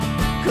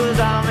'cause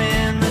I'm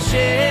in the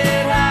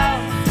shed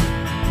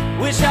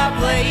house. Wish I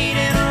played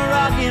in a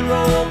rock and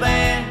roll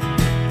band.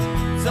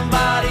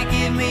 Somebody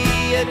give me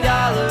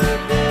 $1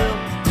 bill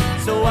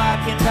so I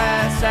can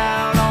pass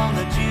out on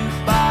the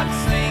jukebox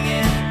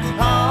singing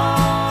honky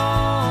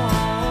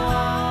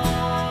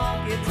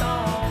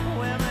tonk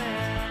women.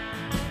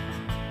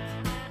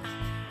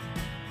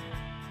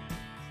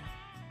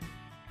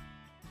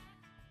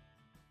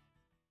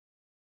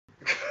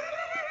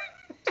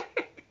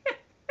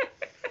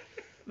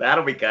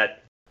 That'll be cut.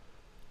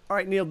 All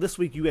right, Neil, this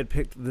week you had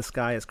picked "The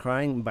Sky is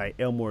Crying" by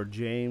Elmore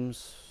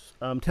James.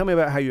 Tell me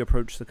about how you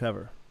approached the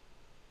cover.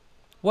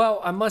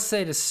 Well, I must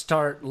say to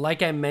start,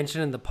 like I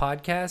mentioned in the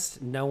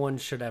podcast, no one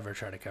should ever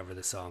try to cover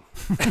the song.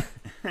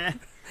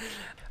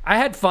 I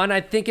had fun. I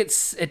think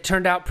it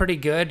turned out pretty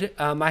good.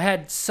 I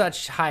had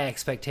such high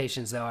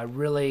expectations, though. I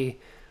really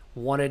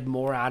wanted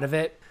more out of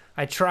it.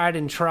 I tried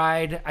and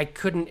tried. I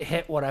couldn't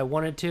hit what I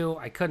wanted to.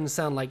 I couldn't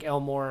sound like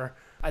Elmore.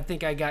 I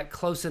think I got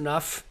close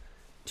enough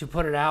to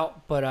put it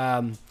out, but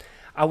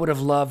I would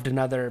have loved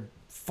another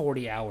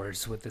 40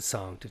 hours with this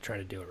song to try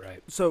to do it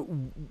right. So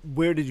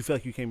where did you feel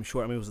like you came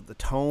short? I mean, was it the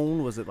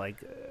tone? Was it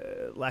like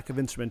lack of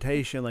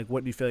instrumentation? Like,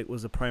 what do you feel like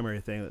was the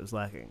primary thing that was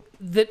lacking?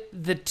 The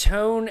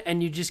tone,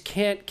 and you just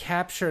can't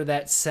capture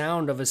that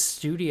sound of a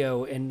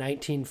studio in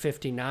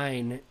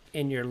 1959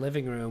 in your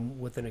living room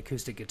with an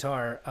acoustic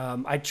guitar.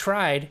 I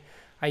tried.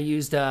 I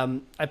used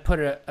I put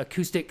an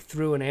acoustic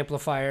through an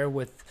amplifier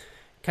with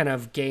kind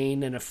of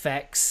gain and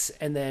effects,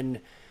 and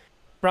then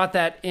brought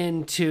that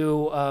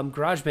into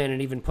GarageBand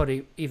and even put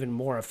even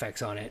more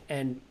effects on it.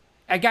 And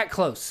I got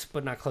close,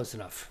 but not close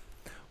enough.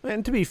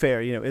 And to be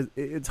fair, you know,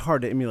 it's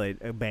hard to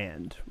emulate a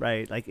band,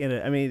 right? Like,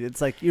 I mean,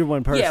 it's like you're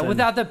one person. Yeah,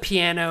 without the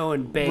piano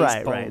and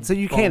bass. Right. So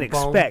you can't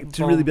expect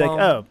to really be like,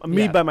 oh,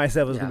 me by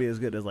myself is going to be as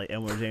good as like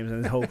Elmore James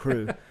and his whole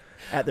crew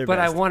at their best. But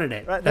I wanted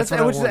it. Right? That's which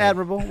what is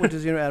admirable, which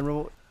is,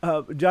 admirable.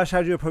 Josh, how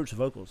did you approach the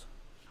vocals?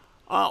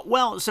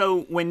 Well,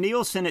 so when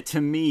Neil sent it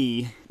to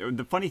me,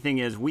 the funny thing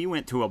is we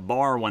went to a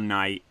bar one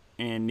night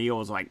and Neil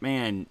was like,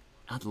 man,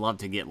 I'd love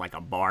to get like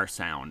a bar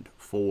sound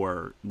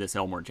for this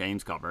Elmore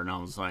James cover. And I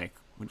was like,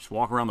 well, just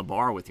walk around the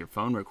bar with your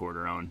phone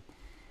recorder on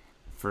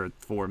for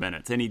 4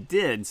 minutes. And he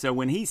did. So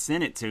when he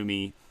sent it to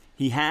me,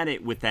 he had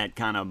it with that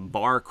kind of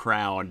bar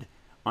crowd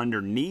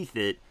underneath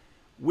it,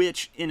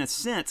 which in a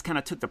sense kind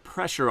of took the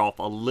pressure off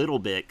a little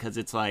bit, because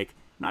it's like,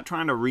 I'm not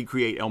trying to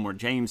recreate Elmore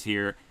James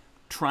here,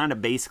 trying to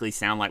basically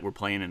sound like we're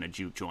playing in a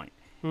juke joint.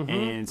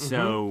 And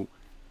so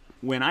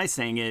when I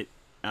sang it,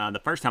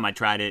 the first time I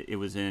tried it, it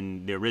was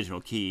in the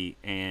original key,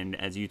 and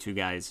as you two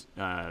guys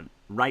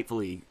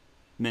rightfully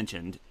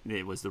mentioned,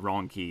 it was the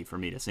wrong key for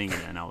me to sing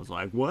it in. I was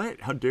like, what?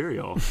 How dare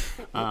y'all?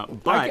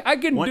 But I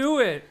can do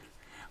it.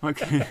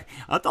 Okay,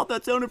 I thought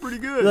that sounded pretty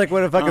good. You're like,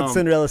 what if fucking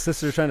Cinderella's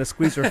sister trying to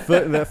squeeze her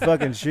foot in that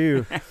fucking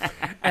shoe?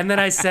 And then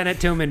I sent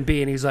it to him in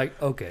B, and he's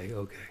like, okay.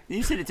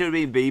 You sent it to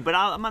me in B, but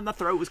my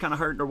throat was kind of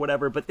hurting or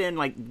whatever. But then,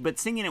 but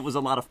singing it was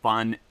a lot of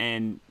fun,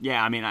 and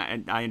yeah, I mean,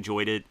 I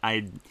enjoyed it.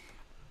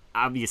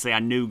 Obviously, I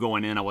knew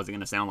going in I wasn't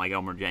going to sound like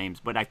Elmore James,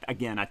 but I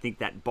think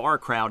that bar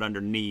crowd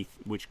underneath,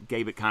 which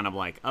gave it kind of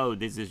like, oh,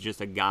 this is just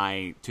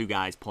two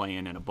guys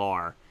playing in a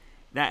bar,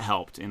 that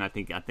helped, and I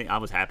think I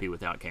was happy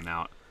with how it came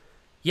out.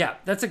 Yeah,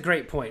 that's a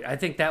great point. I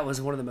think that was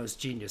one of the most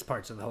genius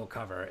parts of the whole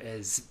cover,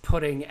 is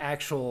putting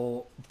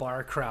actual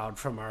bar crowd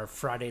from our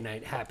Friday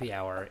night happy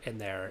hour in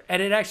there.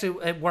 And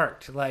it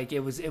worked. Like,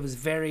 it was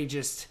very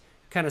just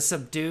kind of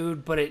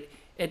subdued, but it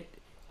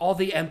all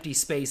the empty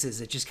spaces,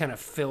 it just kind of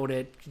filled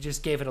it,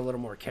 just gave it a little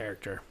more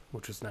character,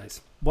 which was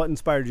nice. What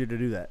inspired you to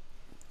do that?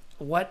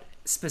 What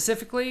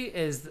specifically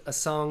is a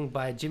song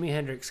by Jimi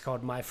Hendrix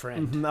called My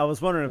Friend. I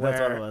was wondering if that's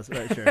what it was.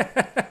 Right, sure.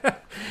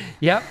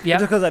 Yep.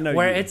 Just because I know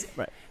where you. It's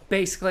right.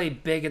 Basically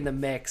big in the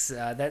mix.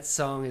 That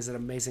song is an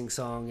amazing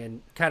song,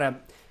 and kind of,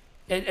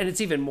 and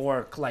it's even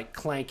more like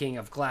clanking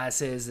of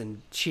glasses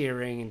and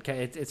cheering, and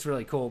it's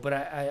really cool. But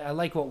I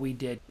like what we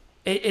did.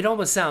 It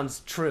almost sounds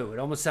true. It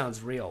almost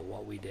sounds real,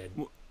 what we did.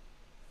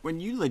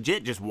 When you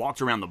legit just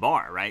walked around the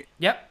bar, right?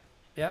 Yep.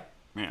 Yeah.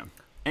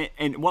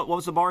 And what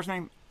was the bar's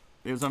name?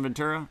 It was on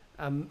Ventura?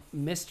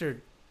 Mr.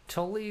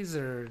 Tully's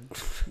or...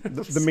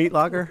 the meat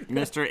locker?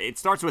 It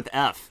starts with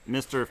F.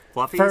 Mr.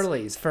 Fluffy's?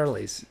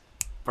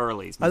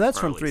 Furley's. Oh, that's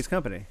from Three's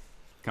Company.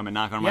 Come and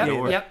knock on my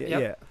door. Yep.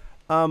 Yeah.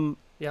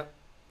 Yep.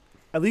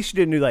 At least you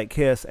didn't do like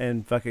Kiss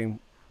and fucking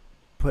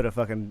put a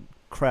fucking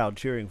crowd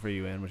cheering for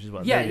you in, which is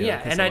what they do.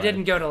 Yeah. And I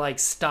didn't go to like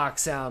stock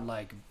sound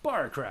like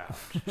bar crowd.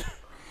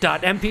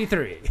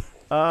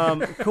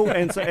 .mp3. Cool.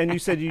 And you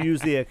said you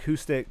use the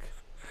acoustic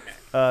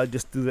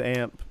just through the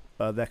amp,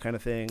 that kind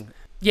of thing.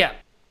 Yeah.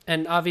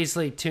 And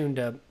obviously tuned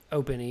to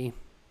Open E.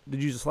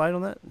 Did you use a slide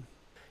on that?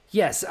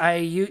 Yes,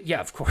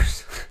 of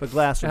course. But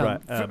glass or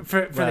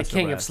for the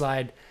king of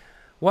slide.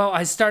 Well,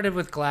 I started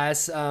with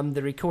glass.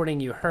 The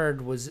recording you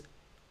heard was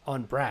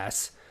on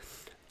brass.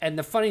 And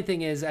the funny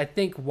thing is, I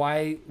think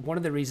one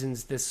of the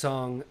reasons this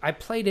song, I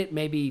played it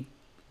maybe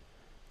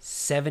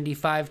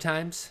 75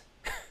 times.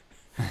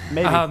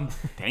 Maybe.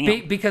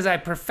 Damn. Because I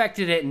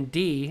perfected it in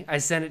D. I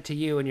sent it to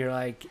you, and you're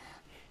like,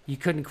 you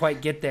couldn't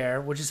quite get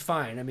there, which is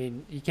fine. I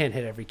mean, you can't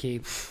hit every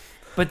key.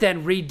 But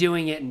then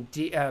redoing it in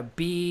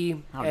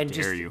B How and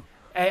dare just you?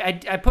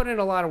 I put in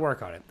a lot of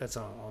work on it. That's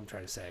all I'm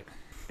trying to say.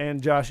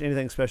 And Josh,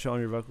 anything special on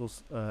your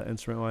vocals,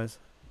 instrument wise?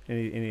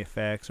 Any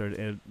effects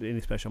or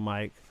any special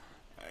mic?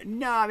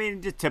 No, I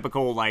mean just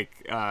typical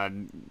like I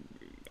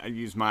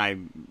use my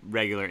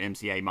regular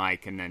MCA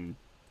mic and then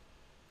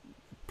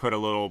put a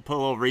little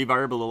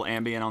reverb, a little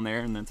ambient on there,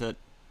 and that's it.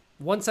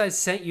 Once I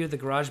sent you the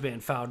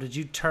GarageBand file, did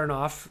you turn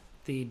off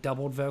the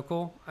doubled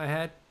vocal I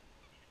had?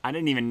 I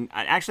didn't even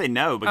actually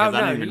know because Oh,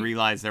 I no, didn't even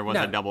realize there was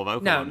a double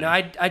vocal. No, on no,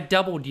 there. I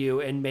doubled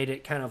you and made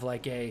it kind of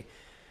like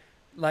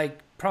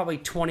probably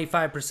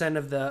 25%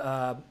 of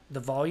the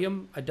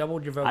volume. I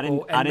doubled your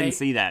vocal. I didn't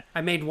see that.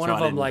 I made one so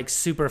of I them didn't. like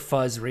super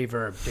fuzz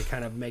reverb to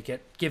kind of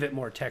give it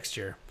more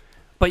texture.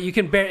 But you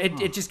can bear it.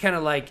 It just kind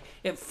of like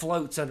it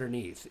floats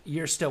underneath.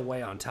 You're still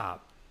way on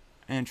top.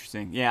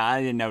 Interesting. Yeah,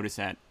 I didn't notice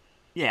that.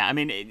 Yeah, I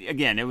mean,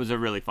 again, it was a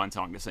really fun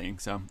song to sing,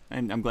 so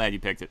and I'm glad you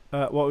picked it.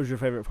 What was your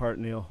favorite part,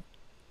 Neil?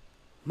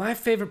 My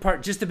favorite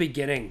part, just the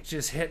beginning,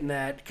 just hitting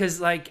that, because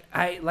like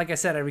I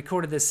said, I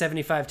recorded this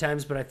 75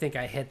 times, but I think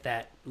I hit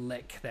that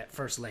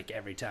first lick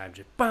every time.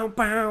 Just bow,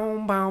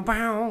 bow, bow,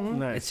 bow.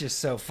 Nice. It's just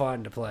so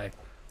fun to play.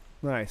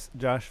 Nice.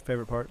 Josh,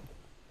 favorite part?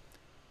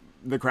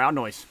 The crowd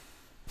noise,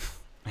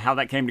 how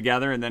that came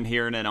together, and then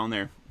hearing it on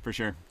there for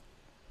sure.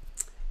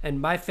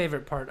 And my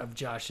favorite part of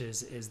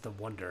Josh's is the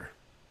wonder.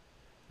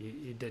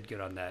 You did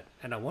good on that.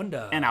 And I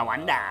wonder.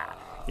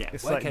 Yeah.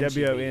 It's What like can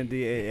she be?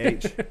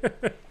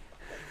 WONDAH.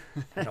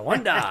 And I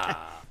wonder.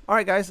 All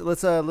right, guys,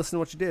 let's listen to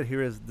what you did.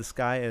 Here is "The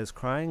Sky Is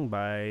Crying"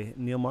 by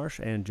Neil Marsh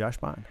and Josh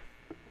Bond.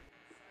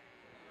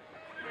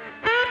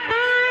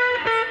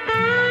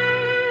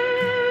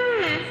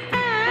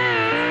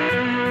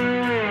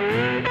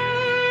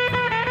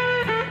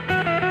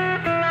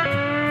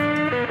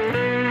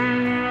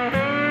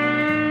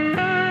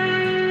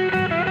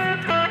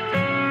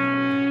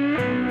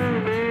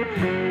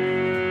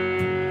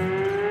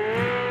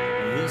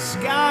 The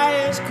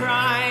sky is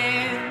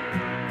crying.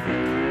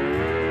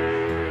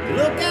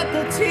 Look at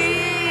the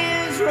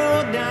tears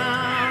roll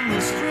down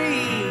the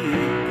street.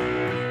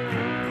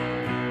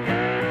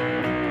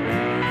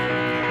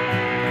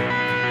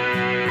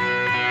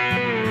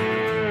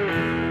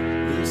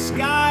 The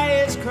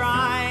sky is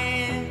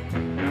crying.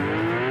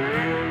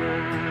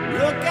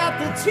 Look at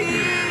the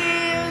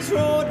tears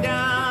roll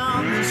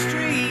down the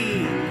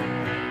street.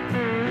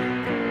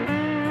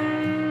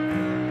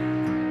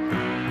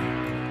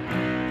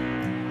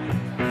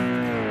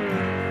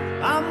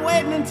 I'm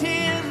waiting in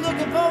tears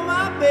looking for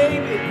my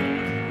baby.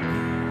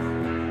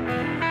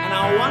 And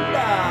I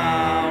wonder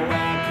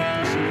where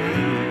can she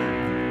be?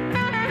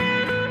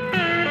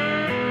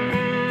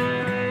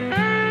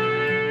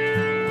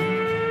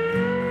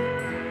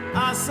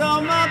 I saw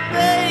my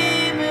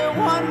baby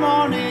one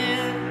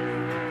morning,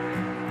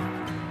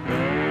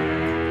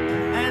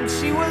 and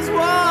she was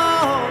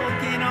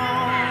walking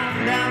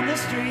on down the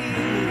street.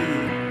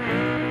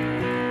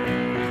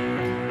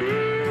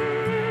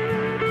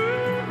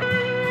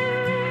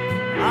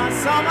 I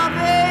saw my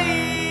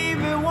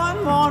baby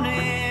one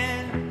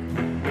morning,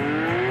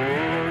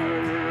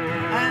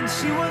 and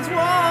she was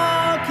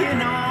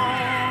walking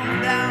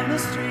on down the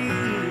street.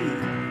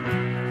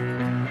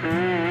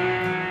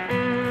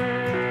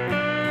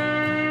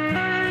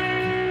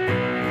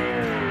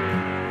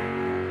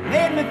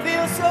 Made me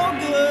feel so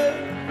good,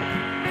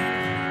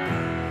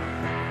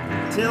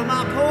 till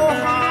my poor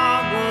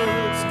heart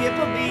would skip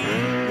a beat.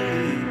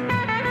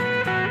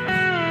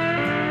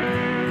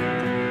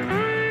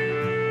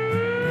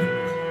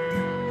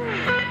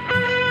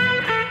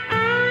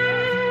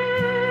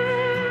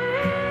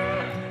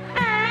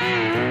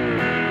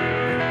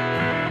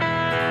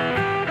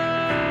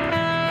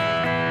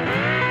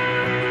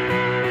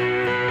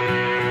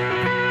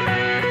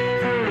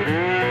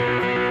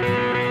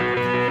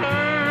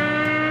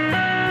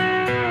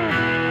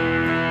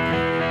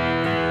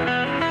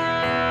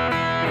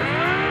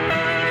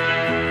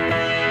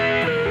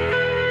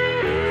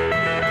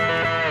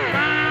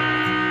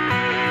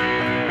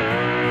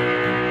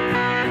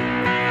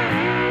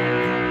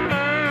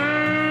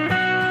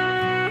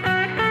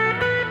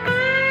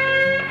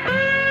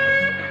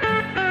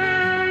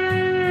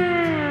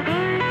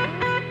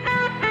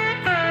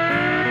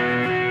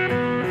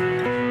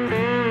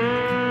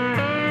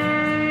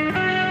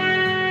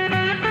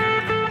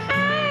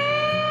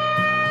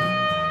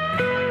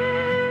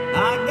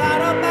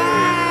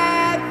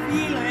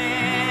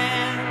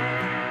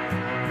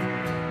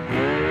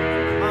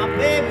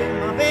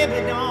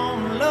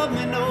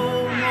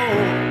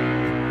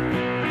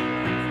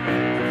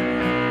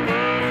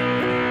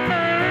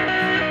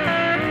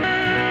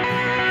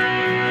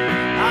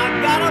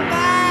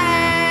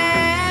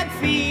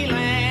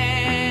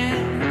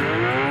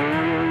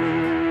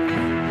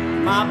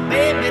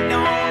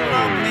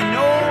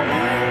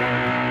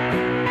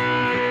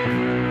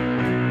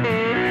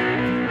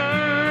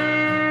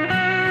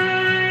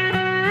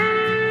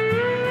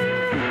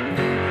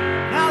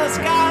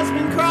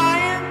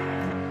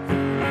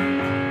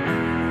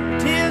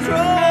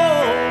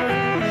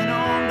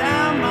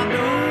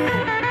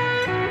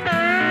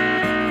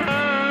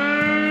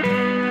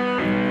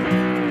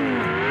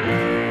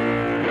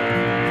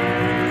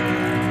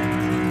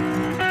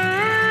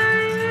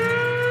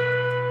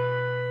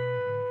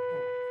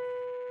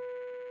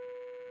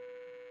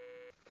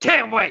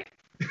 Can't wait.